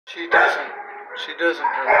She doesn't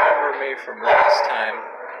remember me from last time.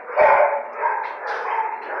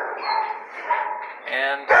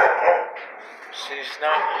 And she's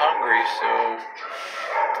not hungry, so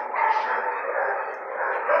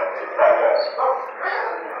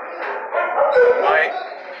I might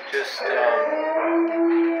just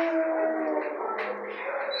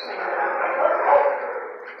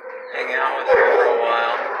hang out with her for a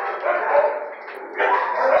while.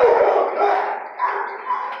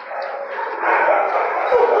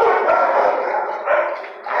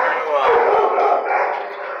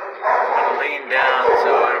 Lean down,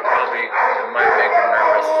 so it might make her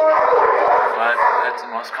nervous, but that's the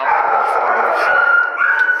most comfortable form of,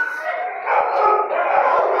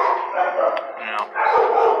 you know.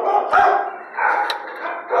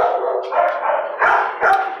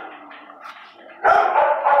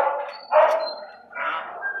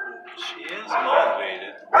 She is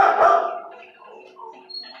motivated. I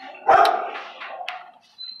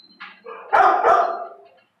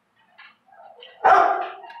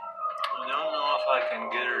don't know if I can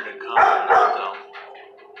get her to come or not, though.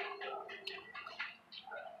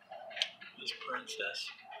 This princess.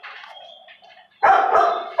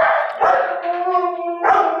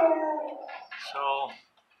 So,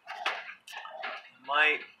 it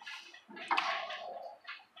might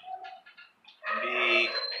be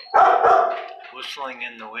whistling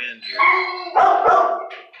in the wind here.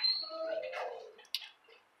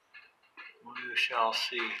 We shall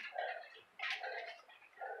see.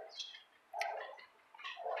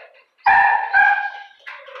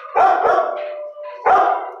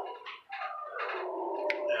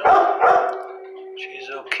 She's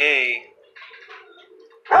okay.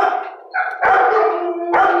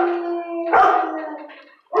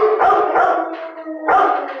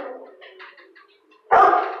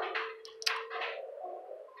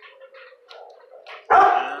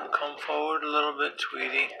 Come forward a little bit,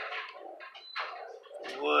 Tweety.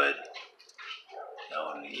 You would.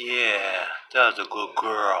 Oh, yeah, that was a good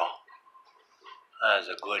girl. That was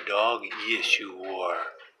a good dog. Yes, you were.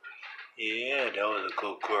 Yeah, that was a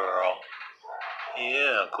good girl.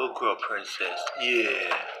 Yeah, good girl, princess.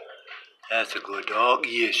 Yeah, that's a good dog.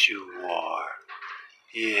 Yes, you are.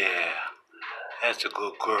 Yeah, that's a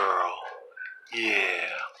good girl. Yeah,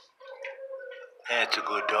 that's a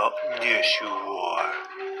good dog. Yes, you are.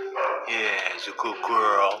 Yeah, it's a good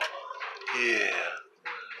girl. Yeah.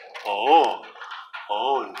 Oh,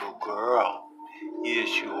 good girl. Yes,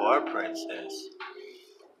 you are, princess.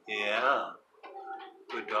 Yeah,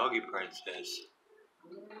 good doggy, princess.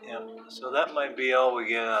 Yep, so that might be all we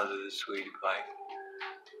get out of this sweetie pie.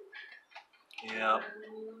 Yeah,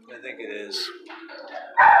 I think it is.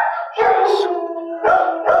 She's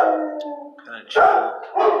gonna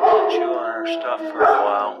chew on her stuff for a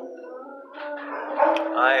while.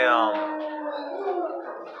 I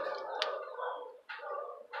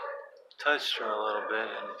touched her a little bit,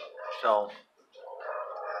 and so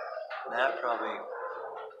that probably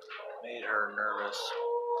made her nervous.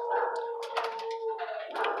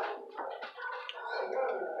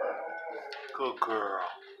 Good girl.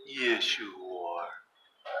 Yes, you are.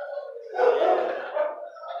 Yeah.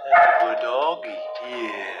 That's a good doggy.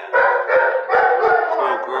 Yeah.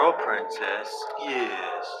 Good girl, princess.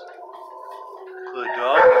 Yes. Good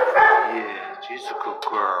doggy. Yeah, she's a good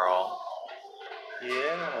girl.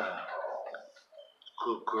 Yeah.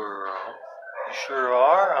 Good girl. You sure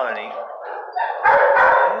are, honey.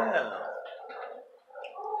 Yeah.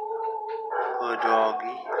 Good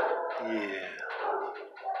doggy. Yeah.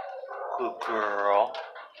 Good girl.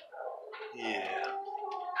 Yeah.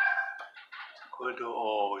 Good.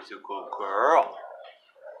 Oh, he's a good girl.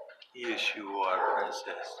 Yes, you are,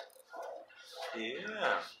 princess.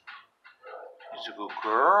 Yeah. She's a good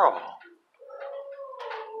girl.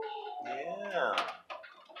 Yeah.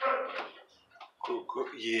 Good girl.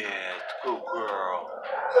 Yeah, good girl.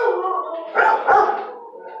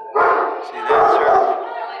 See,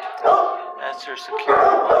 that's her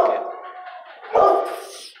security blanket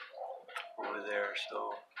over there, so.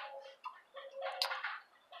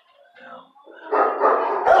 Yeah.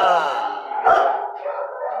 I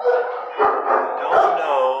don't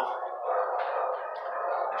know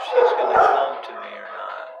if she's going to come to me or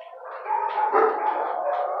not.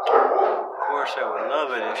 Of course, I would love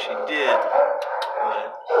it if she did, but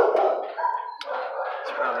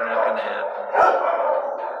it's probably not going to happen.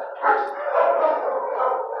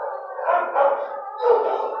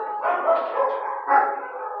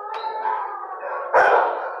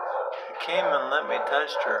 She came and let me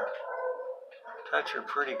touch her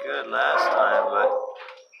pretty good last time, but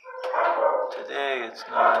today it's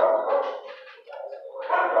not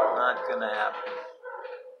gonna happen.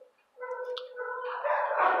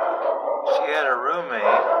 had a roommate,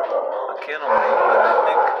 a kennel mate, but I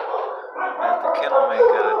think that the kennel mate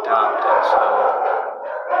got adopted, so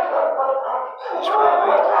he's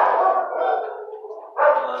probably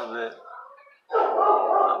a little bit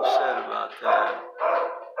upset about that.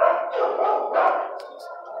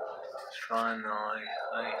 It's fine though.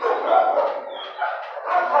 I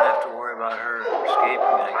don't have to worry about her escaping,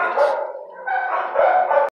 I guess.